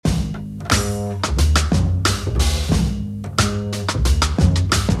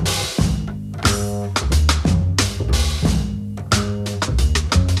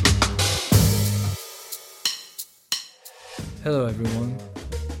Hello everyone.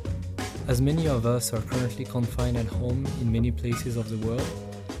 As many of us are currently confined at home in many places of the world,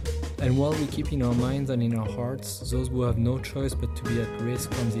 and while we keep in our minds and in our hearts those who have no choice but to be at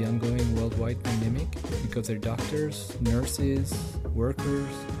risk from the ongoing worldwide pandemic because they're doctors, nurses, workers,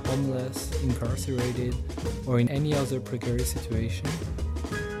 homeless, incarcerated, or in any other precarious situation,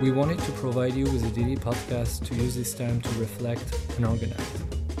 we wanted to provide you with a daily podcast to use this time to reflect and organize.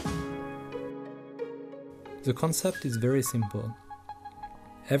 The concept is very simple.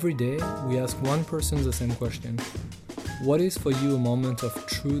 Every day, we ask one person the same question. What is for you a moment of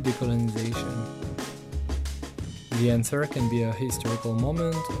true decolonization? The answer can be a historical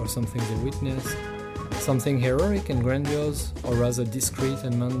moment or something they witnessed, something heroic and grandiose or rather discreet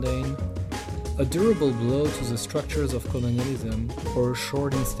and mundane, a durable blow to the structures of colonialism or a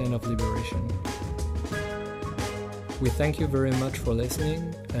short instant of liberation. We thank you very much for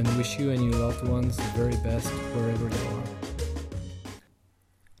listening and wish you and your loved ones the very best wherever you are.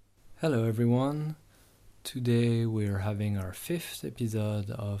 Hello everyone. Today we're having our 5th episode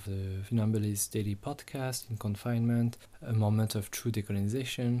of the Funambulist Daily Podcast in confinement, a moment of true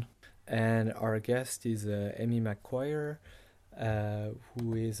decolonization. And our guest is Amy McQuire,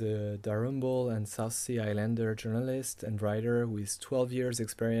 who is a Darumbal and South Sea Islander journalist and writer with 12 years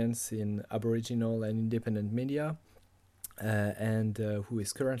experience in Aboriginal and independent media, and who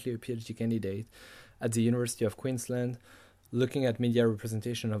is currently a PhD candidate at the University of Queensland, looking at media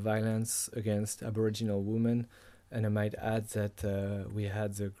representation of violence against Aboriginal women. And I might add that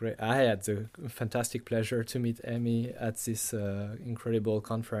I had the fantastic pleasure to meet Amy at this incredible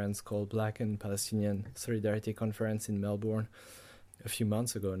conference called Black and Palestinian Solidarity Conference in Melbourne a few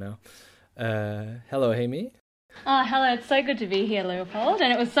months ago now. Hello, Amy. Oh, hello. It's so good to be here, Leopold.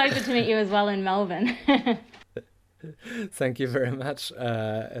 And it was so good to meet you as well in Melbourne. Thank you very much.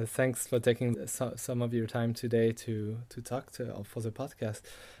 Thanks for taking some of your time today to talk for the podcast.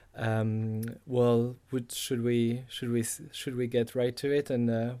 Should we get right to it?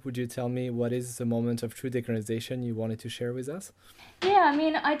 And would you tell me what is the moment of true decolonization you wanted to share with us? Yeah, I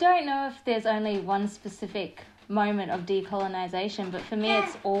mean, I don't know if there's only one specific moment of decolonization, but for me,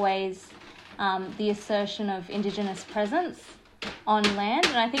 it's always the assertion of Indigenous presence on land,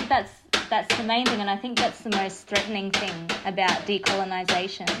 and I think that's the main thing, and I think that's the most threatening thing about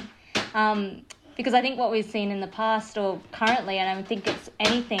decolonisation. Because I think what we've seen in the past or currently, and I think it's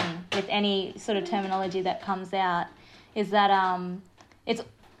anything with any sort of terminology that comes out, is that it's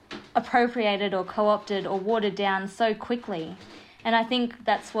appropriated or co-opted or watered down so quickly. And I think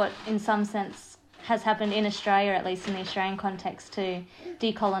that's what, in some sense, has happened in Australia, at least in the Australian context, to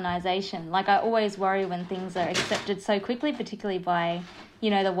decolonisation. Like, I always worry when things are accepted so quickly, particularly by,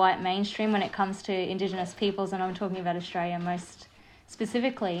 the white mainstream when it comes to Indigenous peoples, and I'm talking about Australia most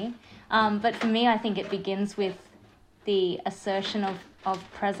specifically. But for me, I think it begins with the assertion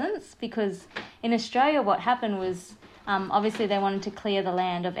of presence, because in Australia what happened was obviously they wanted to clear the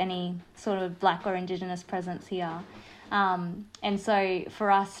land of any sort of Black or Indigenous presence here. And so for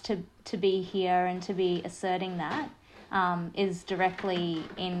us to be here and to be asserting that is directly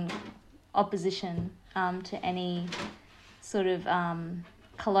in opposition to any sort of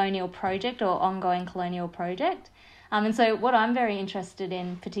colonial project or ongoing colonial project. And so what I'm very interested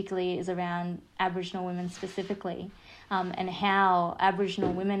in particularly is around Aboriginal women specifically, and how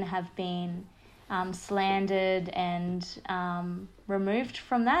Aboriginal women have been slandered and removed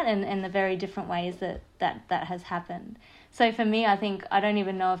from that, and the very different ways that has happened. So for me, I think I don't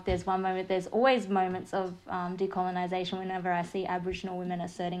even know if there's one moment. There's always moments of decolonisation whenever I see Aboriginal women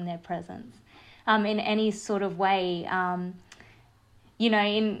asserting their presence in any sort of way, in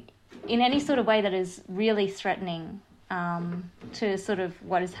any sort of way that is really threatening to sort of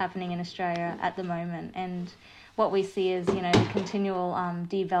what is happening in Australia at the moment. And what we see is, the continual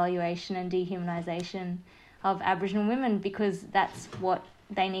devaluation and dehumanisation of Aboriginal women, because that's what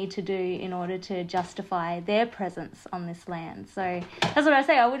they need to do in order to justify their presence on this land. So that's what I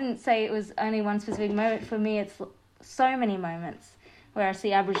say. I wouldn't say it was only one specific moment. For me, it's so many moments where I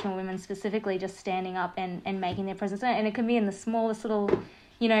see Aboriginal women specifically just standing up and making their presence known. And it can be in the smallest little,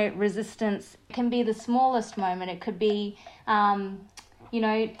 resistance. It can be the smallest moment. It could be,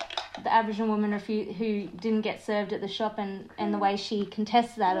 the Aboriginal woman who didn't get served at the shop and the way she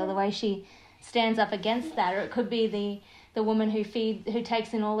contests that, or the way she stands up against that. Or it could be the woman who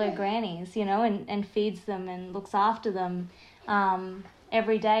takes in all her grannies, and feeds them and looks after them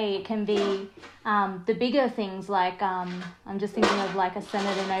every day. It can be the bigger things, like I'm just thinking of like a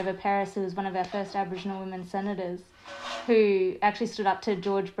Senator Nova Paris, who was one of our first Aboriginal women senators, who actually stood up to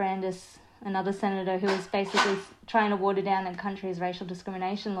George Brandis, another senator who was basically trying to water down the country's racial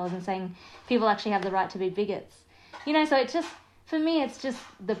discrimination laws and saying people actually have the right to be bigots. So it's just, for me, it's just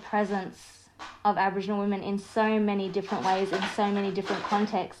the presence of Aboriginal women in so many different ways, in so many different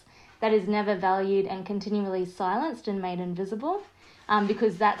contexts, that is never valued and continually silenced and made invisible,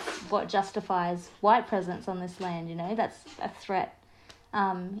 because that's what justifies white presence on this land. That's a threat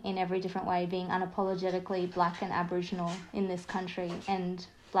in every different way, being unapologetically black and Aboriginal in this country, and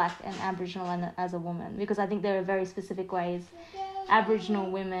black and Aboriginal and as a woman, because I think there are very specific ways Aboriginal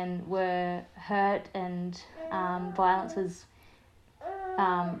women were hurt and violence was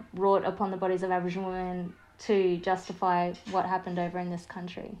wrought upon the bodies of Aboriginal women to justify what happened over in this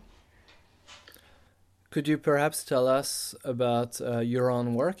country. Could you perhaps tell us about your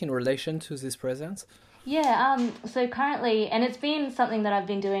own work in relation to this presence? Yeah, so currently, and it's been something that I've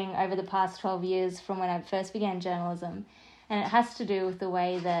been doing over the past 12 years from when I first began journalism, and it has to do with the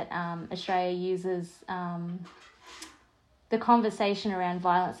way that Australia uses the conversation around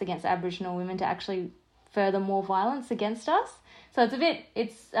violence against Aboriginal women to actually further more violence against us. So it's a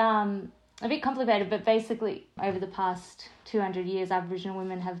bit complicated, but basically over the past 200 years, Aboriginal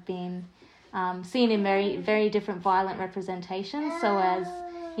women have been seen in very, very different violent representations, so as,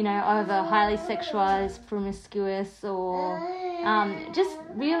 either highly sexualized, promiscuous, or just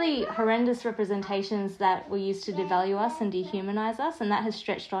really horrendous representations that were used to devalue us and dehumanize us, and that has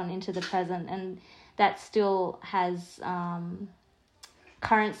stretched on into the present, and that still has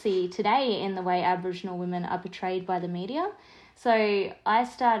currency today in the way Aboriginal women are portrayed by the media. So I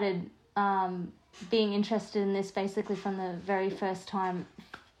started being interested in this basically from the very first time,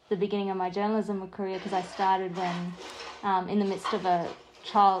 the beginning of my journalism career, because I started when in the midst of a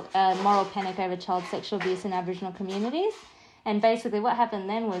moral panic over child sexual abuse in Aboriginal communities. And basically what happened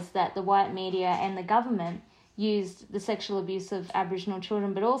then was that the white media and the government used the sexual abuse of Aboriginal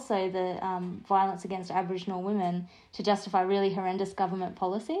children, but also the violence against Aboriginal women to justify really horrendous government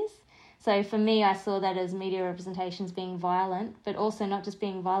policies. So for me, I saw that as media representations being violent, but also not just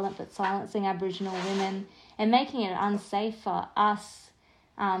being violent, but silencing Aboriginal women and making it unsafe for us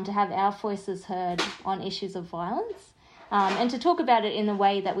to have our voices heard on issues of violence, and to talk about it in the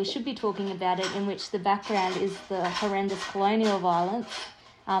way that we should be talking about it, in which the background is the horrendous colonial violence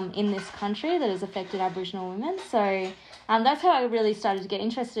in this country that has affected Aboriginal women. So that's how I really started to get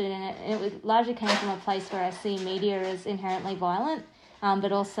interested in it. And it largely came from a place where I see media as inherently violent,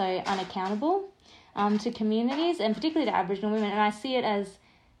 but also unaccountable to communities, and particularly to Aboriginal women. And I see it as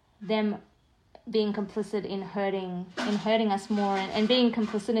them being complicit in hurting us more, and being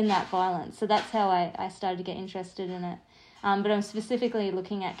complicit in that violence. So that's how I started to get interested in it. But I'm specifically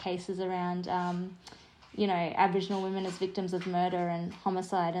looking at cases around, Aboriginal women as victims of murder and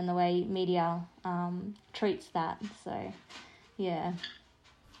homicide, and the way media treats that. So, yeah.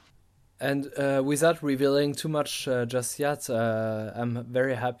 And without revealing too much just yet, I'm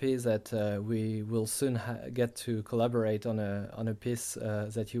very happy that we will soon get to collaborate on a piece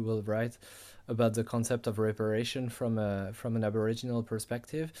that you will write about the concept of reparation from an Aboriginal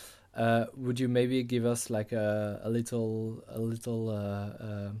perspective. Would you maybe give us like a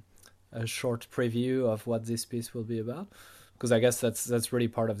short preview of what this piece will be about? Because I guess that's really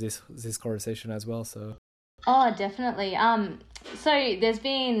part of this conversation as well. So. Oh, definitely. So there's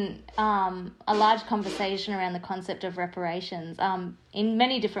been a large conversation around the concept of reparations in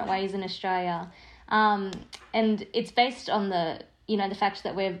many different ways in Australia, and it's based on the fact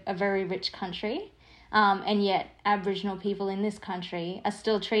that we're a very rich country, and yet Aboriginal people in this country are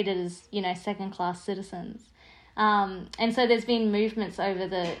still treated as second-class citizens. And so there's been movements over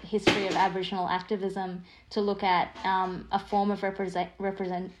the history of Aboriginal activism to look at a form of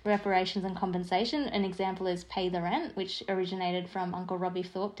reparations and compensation. An example is Pay the Rent, which originated from Uncle Robbie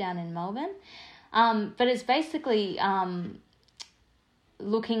Thorpe down in Melbourne. But it's basically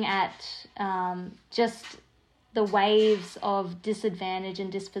looking at just the waves of disadvantage and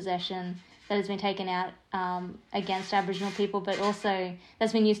dispossession that has been taken out against Aboriginal people, but also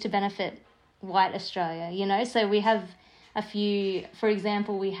that's been used to benefit white Australia, So we have a few, for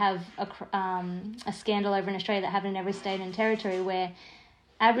example, we have a scandal over in Australia that happened in every state and territory where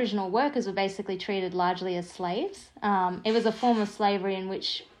Aboriginal workers were basically treated largely as slaves. It was a form of slavery in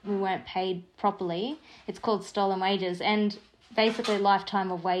which we weren't paid properly. It's called stolen wages, and basically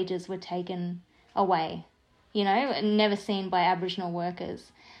lifetime of wages were taken away, never seen by Aboriginal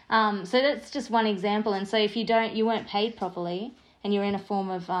workers. So that's just one example. And so if you weren't paid properly, and you're in a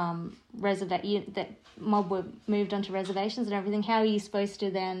form of that mob were moved onto reservations and everything, how are you supposed to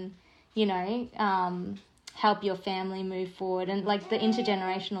then, help your family move forward, and like the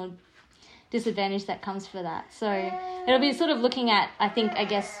intergenerational disadvantage that comes for that. So it'll be sort of looking at, I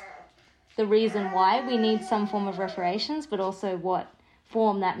guess, the reason why we need some form of reparations, but also what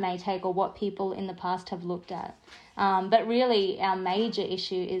form that may take or what people in the past have looked at. But really, our major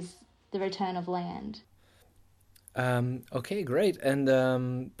issue is the return of land. Okay, great.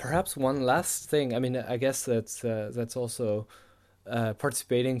 And perhaps one last thing. I mean, I guess that's also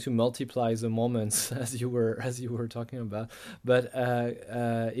participating to multiply the moments as you were talking about. But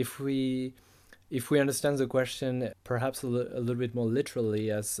if we understand the question perhaps a little bit more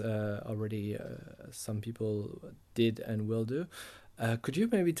literally, as already some people did and will do, could you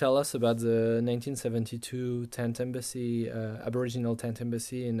maybe tell us about the 1972 tent embassy, Aboriginal tent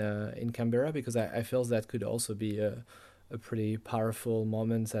embassy in Canberra? Because I feel that could also be a pretty powerful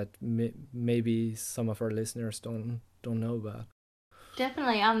moment that maybe some of our listeners don't know about.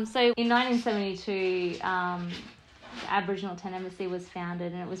 Definitely. So in 1972, the Aboriginal tent embassy was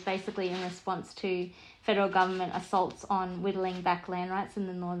founded, and it was basically in response to federal government assaults on whittling back land rights in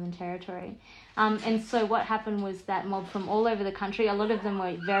the Northern Territory. And so what happened was that mob from all over the country, a lot of them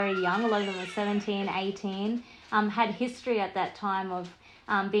were very young, a lot of them were 17, 18, had history at that time of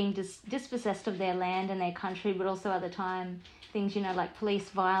being dispossessed of their land and their country, but also at the time things, like police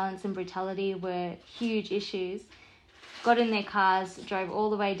violence and brutality were huge issues. Got in their cars, drove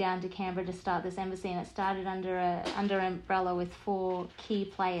all the way down to Canberra to start this embassy, and it started under an umbrella with 4 key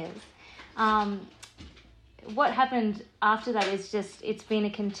players. What happened after that is just, it's been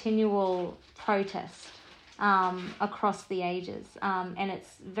a continual protest across the ages, and it's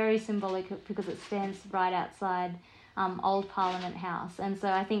very symbolic because it stands right outside Old Parliament House. And so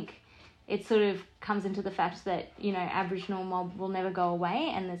I think it sort of comes into the fact that, Aboriginal mob will never go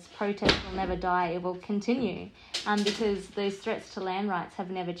away, and this protest will never die. It will continue because those threats to land rights have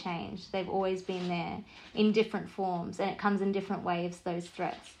never changed. They've always been there in different forms, and it comes in different waves, those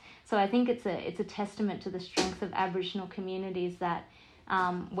threats. So I think it's a testament to the strength of Aboriginal communities that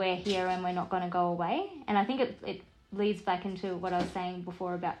we're here and we're not going to go away. And I think it leads back into what I was saying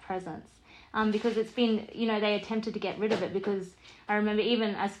before about presence. Because it's been, they attempted to get rid of it, because I remember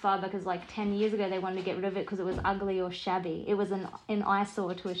even as far back as 10 years ago, they wanted to get rid of it because it was ugly or shabby. It was an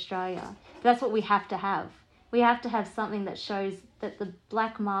eyesore to Australia. But that's what we have to have. We have to have something that shows that the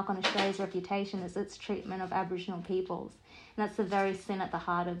black mark on Australia's reputation is its treatment of Aboriginal peoples. And that's the very sin at the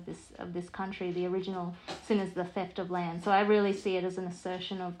heart of this country. The original sin is the theft of land. So I really see it as an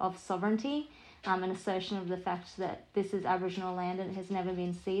assertion of sovereignty, an assertion of the fact that this is Aboriginal land and it has never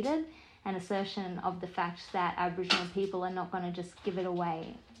been ceded, an assertion of the fact that Aboriginal people are not going to just give it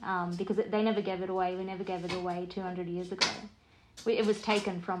away, because they never gave it away. We never gave it away 200 years ago. It was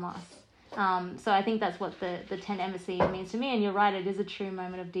taken from us. So I think that's what the tent embassy means to me. And you're right, it is a true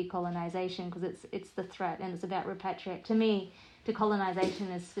moment of decolonization, because it's the threat, and it's about repatriate. To me,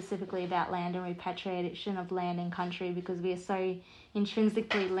 decolonization is specifically about land and repatriation of land and country, because we are so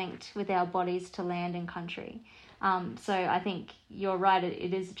intrinsically linked with our bodies to land and country. So I think you're right,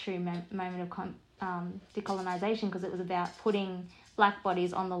 it is a true moment of decolonization, because it was about putting black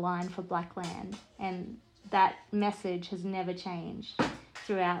bodies on the line for black land. And that message has never changed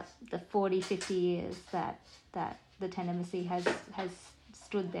throughout the 40, 50 years that the tent embassy has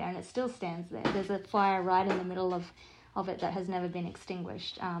stood there, and it still stands there. There's a fire right in the middle of it that has never been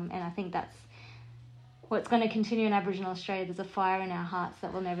extinguished, and I think that's what's going to continue in Aboriginal Australia. There's a fire in our hearts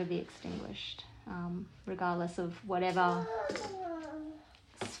that will never be extinguished, regardless of whatever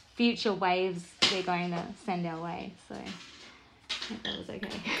future waves they're going to send our way. So I think that was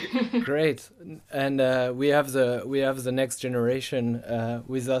okay. Great. And we have the next generation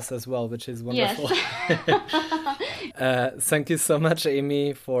with us as well, which is wonderful. Yes. Thank you so much,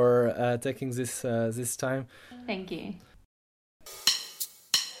 Amy, for taking this time. Thank you.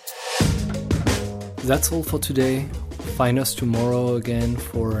 That's all for today. Find us tomorrow again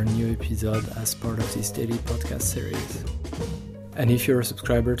for a new episode as part of this daily podcast series. And if you're a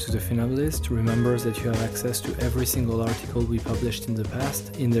subscriber to the Funambulist, remember that you have access to every single article we published in the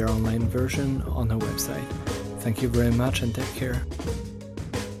past in their online version on our website. Thank you very much and take care.